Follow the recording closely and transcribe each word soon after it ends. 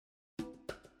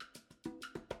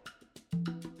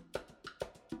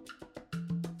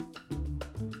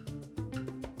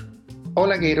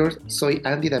Hola Gators, soy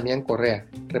Andy Damián Correa,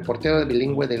 reportero de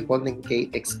bilingüe del Golden Gate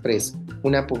Express,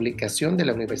 una publicación de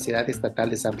la Universidad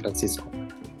Estatal de San Francisco.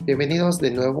 Bienvenidos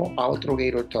de nuevo a otro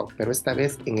Gator Talk, pero esta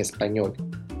vez en español.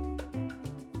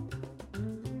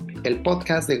 El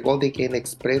podcast de Golden Gate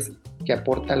Express que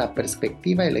aporta la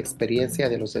perspectiva y la experiencia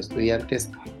de los estudiantes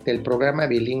del programa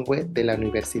bilingüe de la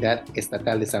Universidad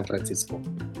Estatal de San Francisco.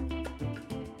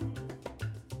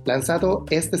 Lanzado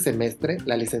este semestre,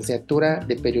 la licenciatura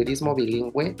de periodismo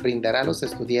bilingüe brindará a los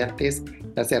estudiantes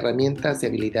las herramientas y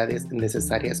habilidades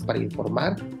necesarias para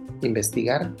informar,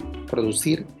 investigar,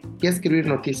 producir y escribir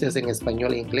noticias en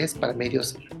español e inglés para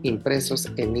medios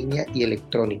impresos en línea y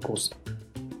electrónicos.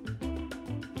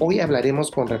 Hoy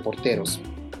hablaremos con reporteros.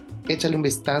 Échale un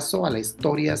vistazo a las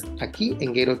historias aquí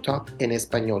en Gator Talk en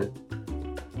español.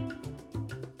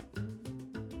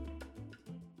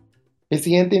 Mi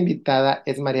siguiente invitada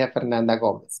es María Fernanda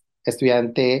Gómez,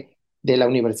 estudiante de la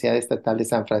Universidad Estatal de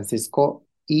San Francisco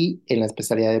y en la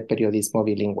especialidad de periodismo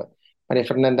bilingüe. María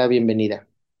Fernanda, bienvenida.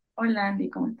 Hola Andy,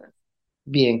 ¿cómo estás?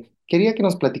 Bien, quería que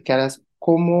nos platicaras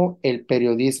cómo el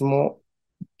periodismo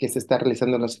que se está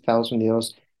realizando en los Estados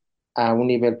Unidos a un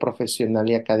nivel profesional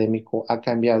y académico ha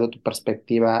cambiado tu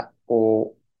perspectiva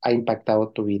o ha impactado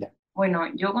tu vida. Bueno,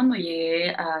 yo cuando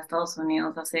llegué a Estados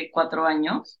Unidos hace 4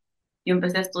 años, yo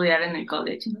empecé a estudiar en el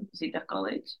college, en el City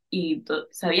College, y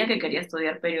sabía que quería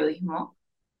estudiar periodismo,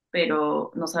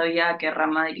 pero no sabía a qué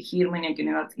rama dirigirme, ni a qué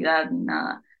universidad, ni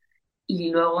nada.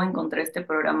 Y luego encontré este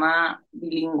programa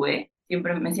bilingüe.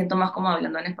 Siempre me siento más cómodo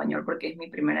hablando en español porque es mi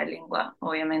primera lengua,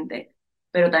 obviamente,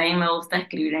 pero también me gusta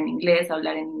escribir en inglés,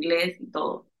 hablar en inglés y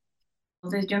todo.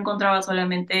 Entonces yo encontraba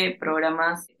solamente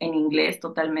programas en inglés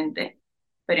totalmente,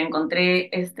 pero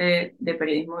encontré este de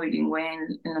periodismo bilingüe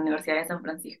en la Universidad de San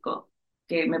Francisco,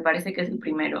 que me parece que es el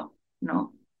primero,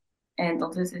 ¿no?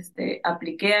 Entonces,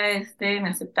 apliqué a me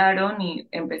aceptaron y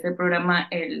empecé el programa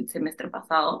el semestre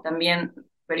pasado. También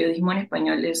periodismo en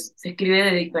español se escribe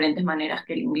de diferentes maneras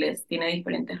que el inglés, tiene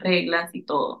diferentes reglas y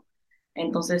todo.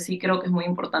 Entonces sí creo que es muy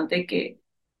importante que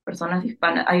personas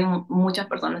hispanas, hay muchas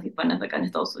personas hispanas acá en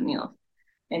Estados Unidos.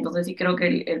 Entonces sí creo que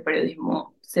el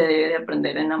periodismo se debe de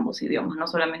aprender en ambos idiomas, no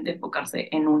solamente enfocarse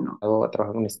en uno.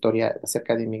 Trabajando una historia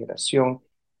acerca de inmigración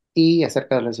y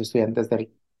acerca de los estudiantes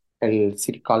del el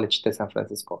City College de San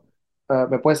Francisco.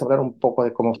 ¿Me puedes hablar un poco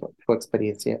de cómo fue tu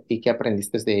experiencia y qué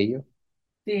aprendiste de ello?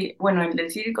 Sí, bueno, el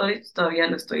del City College todavía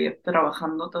lo estoy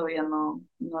trabajando, todavía no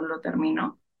lo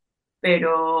termino,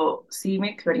 pero sí mi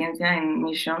experiencia en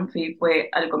Mission fue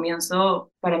al comienzo,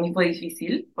 para mí fue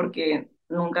difícil porque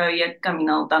nunca había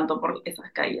caminado tanto por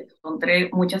esas calles. Encontré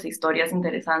muchas historias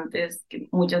interesantes, que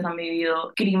muchas han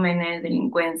vivido crímenes,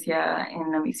 delincuencia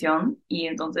en la misión y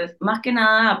entonces más que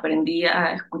nada aprendí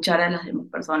a escuchar a las demás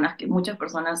personas, que muchas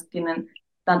personas tienen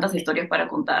tantas historias para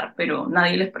contar, pero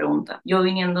nadie les pregunta. Yo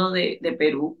viniendo de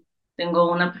Perú, tengo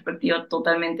una perspectiva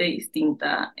totalmente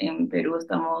distinta. En Perú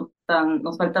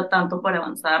nos falta tanto para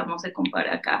avanzar, no se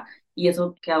compara acá. Y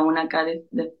eso que aún acá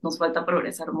nos falta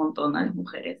progresar un montón a las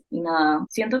mujeres. Y nada,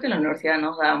 siento que la universidad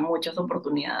nos da muchas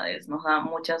oportunidades, nos da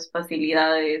muchas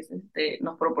facilidades,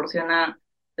 nos proporciona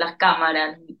las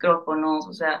cámaras, los micrófonos,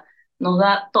 o sea, nos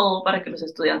da todo para que los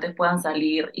estudiantes puedan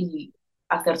salir y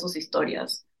hacer sus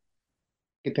historias.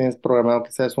 ¿Qué tienes programado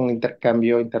que seas un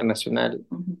intercambio internacional?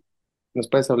 Ujú. ¿Nos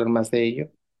puedes hablar más de ello?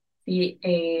 Sí,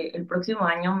 el próximo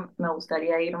año me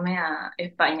gustaría irme a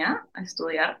España a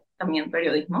estudiar también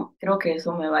periodismo. Creo que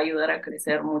eso me va a ayudar a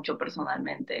crecer mucho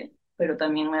personalmente, pero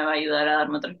también me va a ayudar a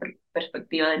darme otra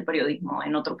perspectiva del periodismo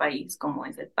en otro país como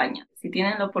es España. Si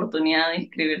tienen la oportunidad de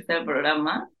inscribirse al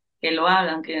programa, que lo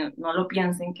hagan, que no lo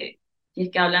piensen, que si es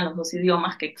que hablan los dos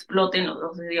idiomas, que exploten los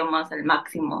dos idiomas al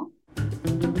máximo.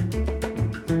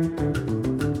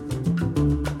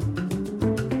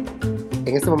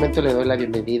 En este momento le doy la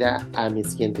bienvenida a mi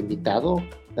siguiente invitado,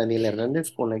 Daniel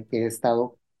Hernández, con el que he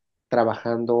estado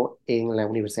trabajando en la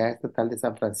Universidad Estatal de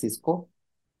San Francisco.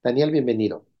 Daniel,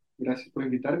 bienvenido. Gracias por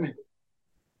invitarme.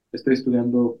 Estoy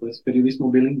estudiando pues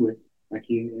periodismo bilingüe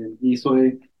aquí y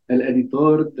soy el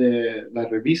editor de la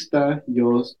revista.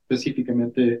 Yo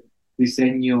específicamente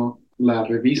diseño la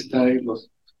revista y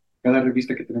cada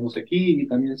revista que tenemos aquí y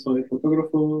también soy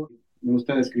fotógrafo. Me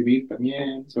gusta escribir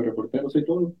también, soy reportero, soy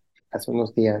todo. Hace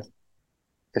unos días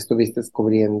estuviste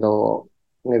cubriendo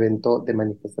un evento de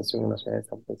manifestación en la ciudad de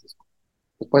San Francisco.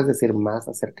 ¿Nos puedes decir más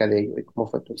acerca de ello y cómo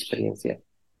fue tu experiencia?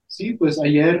 Sí, pues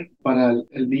ayer para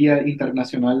el Día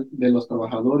Internacional de los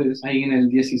Trabajadores, ahí en el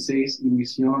 16 y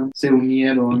Misión, se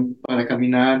unieron para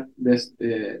caminar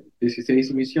desde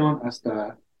 16 y Misión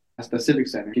hasta Civic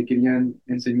Center, que querían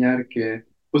enseñar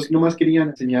pues nomás querían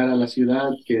enseñar a la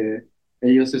ciudad que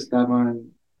ellos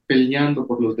estaban peleando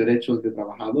por los derechos de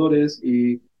trabajadores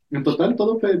y en total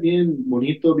todo fue bien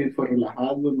bonito, bien fue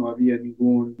relajado, no había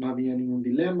ningún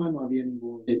dilema, no había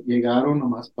ningún... llegaron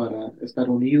nomás para estar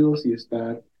unidos y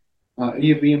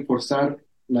y reforzar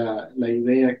la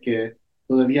idea que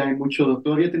todavía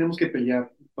tenemos que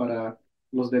pelear para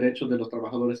los derechos de los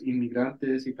trabajadores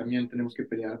inmigrantes y también tenemos que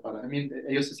pelear también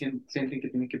ellos sienten que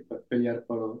tienen que pelear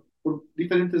por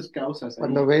diferentes causas ahí.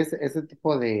 Cuando ves ese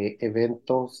tipo de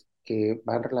eventos que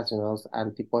van relacionados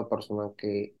al tipo de persona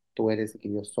que tú eres y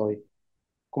que yo soy,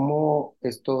 ¿cómo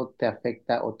esto te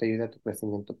afecta o te ayuda a tu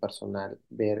crecimiento personal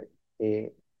ver,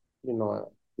 eh,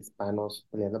 hispanos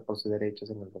peleando por sus derechos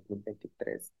en el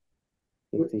 2023,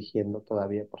 exigiendo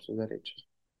todavía por sus derechos?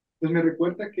 Pues me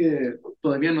recuerda que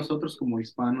todavía nosotros como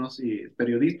hispanos y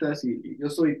periodistas, y yo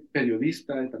soy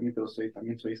periodista y también,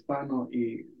 también soy hispano,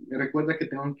 y me recuerda que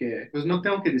pues no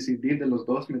tengo que decidir de los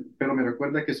dos, pero me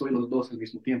recuerda que soy los dos al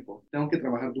mismo tiempo. Tengo que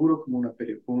trabajar duro como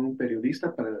un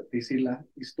periodista para decir la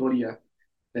historia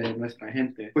de nuestra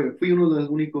gente. Fui uno de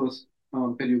los únicos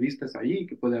periodistas ahí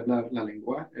que puede hablar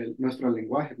nuestro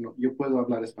lenguaje, ¿no? Yo puedo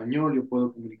hablar español, yo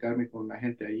puedo comunicarme con la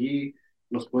gente allí,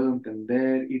 los puedo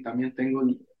entender y también tengo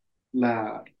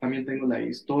la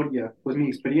historia, pues mi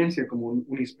experiencia como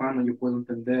un hispano, yo puedo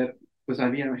entender, pues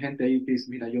había gente ahí que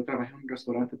dice, mira, yo trabajé en un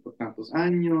restaurante por tantos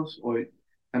años,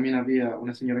 también había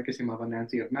una señora que se llamaba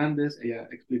Nancy Hernández, ella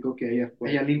explicó que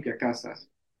ella limpia casas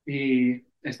y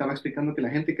estaba explicando que la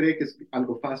gente cree que es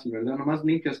algo fácil, ¿verdad? Nomás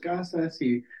limpias casas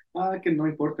que no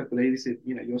importa, pero ella dice,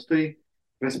 mira, yo estoy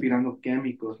respirando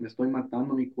químicos, me estoy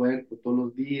matando mi cuerpo todos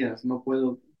los días, no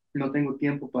tengo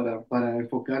tiempo para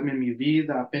enfocarme en mi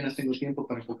vida, apenas tengo tiempo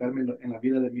para enfocarme en la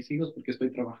vida de mis hijos porque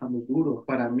estoy trabajando duro.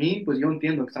 Para mí, pues yo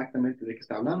entiendo exactamente de qué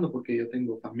está hablando porque yo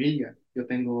tengo familia, yo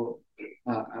tengo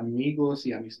amigos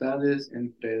y amistades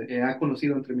que he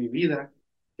conocido entre mi vida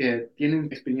que tienen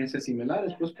experiencias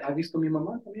similares. Pues ha visto mi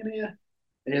mamá también,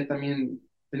 ella también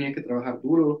tenía que trabajar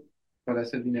duro para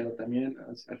hacer dinero también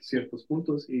a ciertos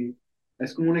puntos y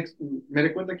es como me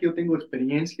recuerda que yo tengo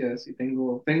experiencias y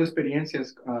tengo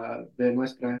experiencias de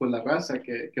pues, la raza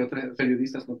que otros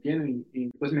periodistas no tienen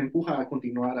pues me empuja a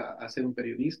continuar a ser un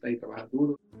periodista y trabajar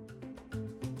duro.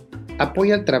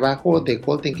 Apoya el trabajo de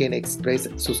Golden Gate Express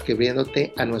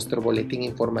suscribiéndote a nuestro boletín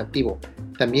informativo.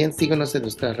 También síguenos en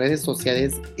nuestras redes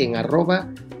sociales en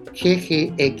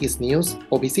 @ggxnews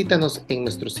o visítanos en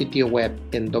nuestro sitio web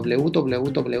en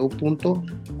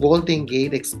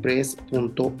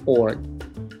www.goldengateexpress.org.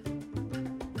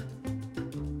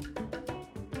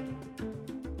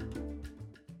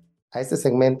 A este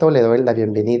segmento le doy la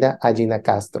bienvenida a Gina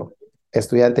Castro,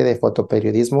 estudiante de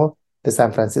fotoperiodismo de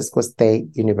San Francisco State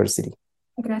University.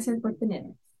 Gracias por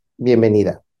tenerme.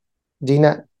 Bienvenida.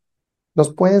 Gina,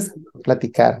 ¿nos puedes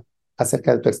platicar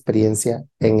acerca de tu experiencia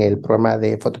en el programa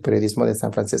de fotoperiodismo de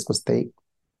San Francisco State?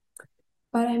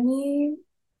 Para mí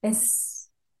es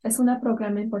un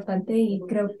programa importante y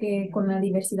creo que con la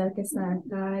diversidad que está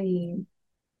acá y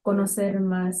conocer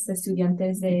más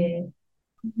estudiantes de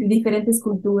diferentes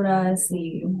culturas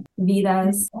y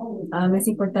vidas, es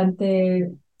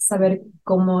importante saber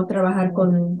cómo trabajar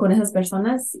con esas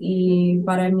personas y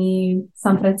para mí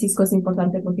San Francisco es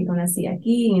importante porque nací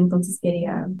aquí y entonces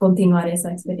quería continuar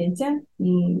esa experiencia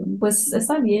y pues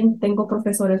está bien, tengo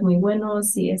profesores muy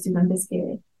buenos y estudiantes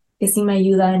que sí me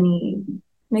ayudan y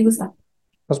me gusta.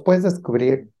 ¿Nos puedes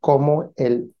descubrir cómo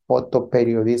el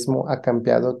fotoperiodismo ha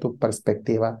cambiado tu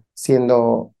perspectiva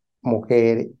siendo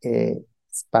mujer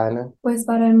hispana? Pues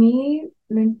para mí,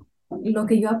 lo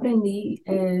que yo aprendí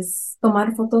es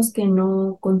tomar fotos que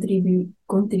no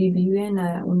contribuyen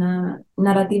a una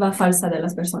narrativa falsa de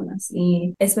las personas.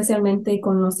 Y especialmente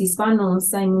con los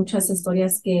hispanos, hay muchas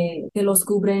historias que los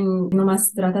cubren,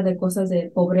 nomás trata de cosas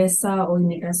de pobreza o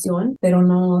inmigración, pero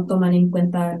no toman en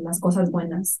cuenta las cosas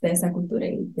buenas de esa cultura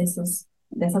y de esas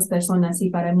personas. Y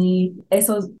para mí,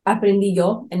 eso aprendí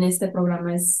yo en este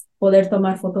programa, es poder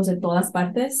tomar fotos de todas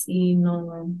partes y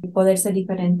no poder ser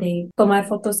diferente y tomar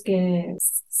fotos que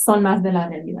son más de la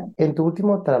realidad. En tu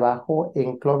último trabajo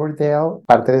en Cloverdale,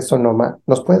 parte de Sonoma,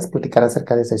 ¿nos puedes platicar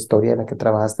acerca de esa historia en la que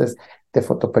trabajaste de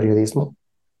fotoperiodismo?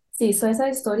 Sí, esa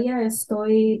historia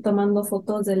estoy tomando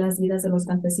fotos de las vidas de los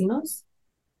campesinos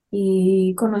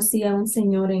y conocí a un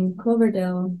señor en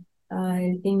Cloverdale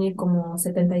Él tiene como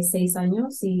 76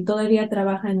 años y todavía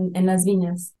trabaja en las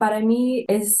viñas. Para mí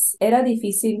era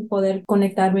difícil poder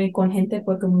conectarme con gente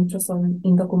porque muchos son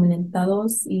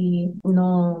indocumentados y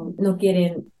no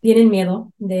tienen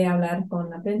miedo de hablar con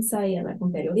la prensa y hablar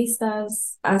con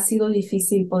periodistas. Ha sido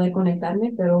difícil poder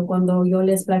conectarme, pero cuando yo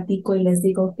les platico y les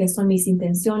digo qué son mis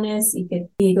intenciones y que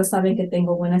ellos saben que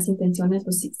tengo buenas intenciones,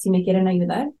 pues si me quieren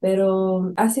ayudar.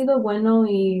 Pero ha sido bueno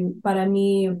y para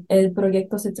mí el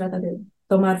proyecto se trata de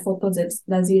tomar fotos de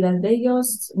las vidas de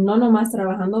ellos, no nomás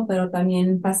trabajando, pero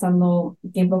también pasando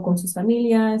tiempo con sus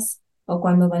familias o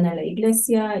cuando van a la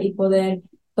iglesia y poder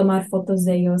tomar fotos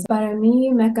de ellos. Para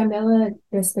mí me ha cambiado de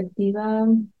perspectiva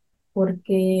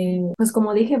porque, pues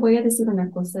como dije, voy a decir una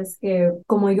cosa, es que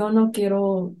como yo no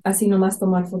quiero así nomás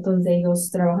tomar fotos de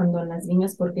ellos trabajando en las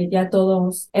viñas, porque ya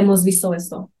todos hemos visto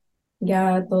esto.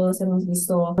 Ya todos hemos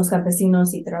visto los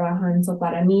campesinos y trabajan. So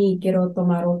para mí quiero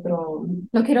tomar lo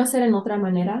quiero hacer en otra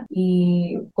manera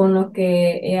y con lo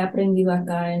que he aprendido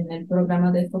acá en el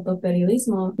programa de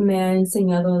fotoperiodismo me ha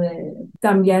enseñado de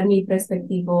cambiar mi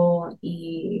perspectiva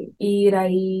y ir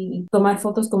ahí y tomar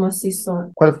fotos como si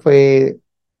son. ¿Cuál fue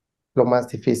lo más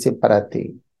difícil para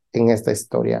ti en esta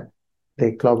historia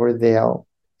de Cloverdale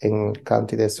en el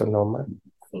county de Sonoma?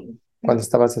 Sí. Cuando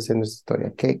estabas haciendo esta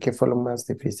historia, ¿qué fue lo más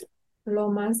difícil?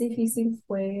 Lo más difícil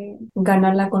fue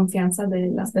ganar la confianza de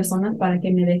las personas para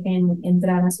que me dejen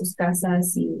entrar a sus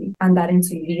casas y andar en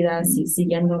sus vidas y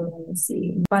siguiéndolos.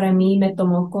 Y para mí me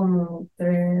tomó como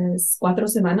 4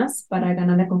 semanas para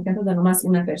ganar la confianza de nomás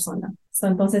una persona.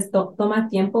 Entonces toma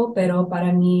tiempo, pero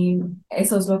para mí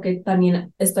eso es lo que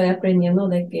también estoy aprendiendo,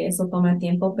 de que eso toma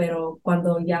tiempo, pero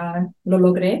cuando ya lo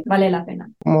logré, vale la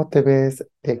pena. ¿Cómo te ves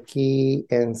de aquí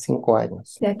en 5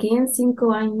 años? De aquí en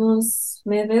 5 años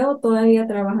me veo todavía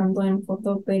trabajando en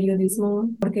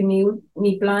fotoperiodismo porque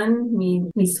mi plan,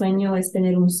 mi sueño es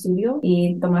tener un estudio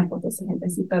y tomar fotos de gente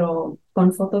así, pero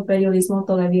con fotoperiodismo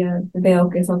todavía veo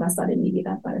que eso va a estar en mi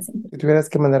vida para siempre. Si tuvieras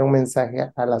que mandar un mensaje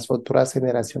a las futuras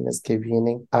generaciones que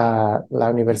vienen a la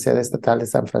Universidad Estatal de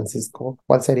San Francisco,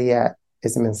 ¿cuál sería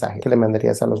ese mensaje que le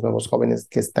mandarías a los nuevos jóvenes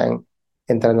que están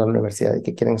entrando a la universidad y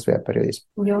que quieren estudiar periodismo?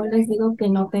 Yo les digo que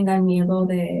no tengan miedo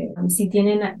si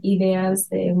tienen ideas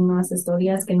de unas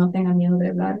historias, que no tengan miedo de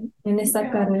hablar. En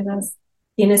esta carrera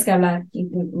tienes que hablar y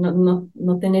no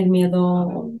tener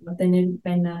miedo, no tener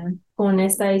pena. Con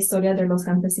esta historia de los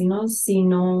campesinos, si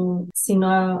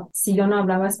yo no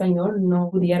hablaba español, no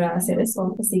pudiera hacer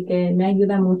eso. Así que me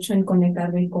ayuda mucho en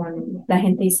conectarme con la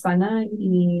gente hispana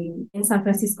y en San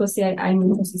Francisco sí hay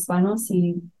muchos hispanos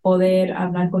y poder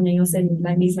hablar con ellos en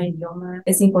la misma idioma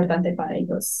es importante para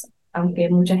ellos. Aunque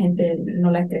mucha gente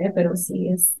no la cree, pero sí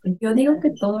es. Yo digo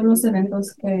que todos los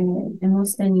eventos que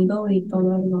hemos tenido y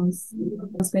todos los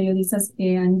periodistas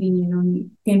que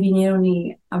vinieron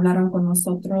y hablaron con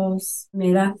nosotros,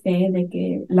 me da fe de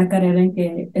que la carrera en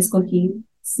que escogí,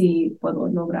 sí puedo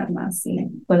lograr más y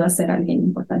puedo ser alguien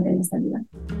importante en esta vida.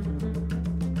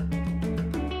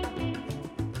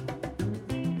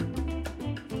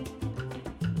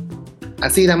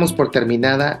 Así damos por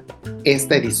terminada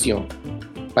esta edición.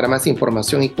 Para más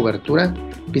información y cobertura,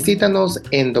 visítanos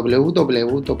en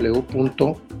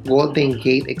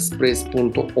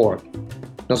www.goldengateexpress.org.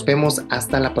 Nos vemos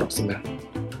hasta la próxima.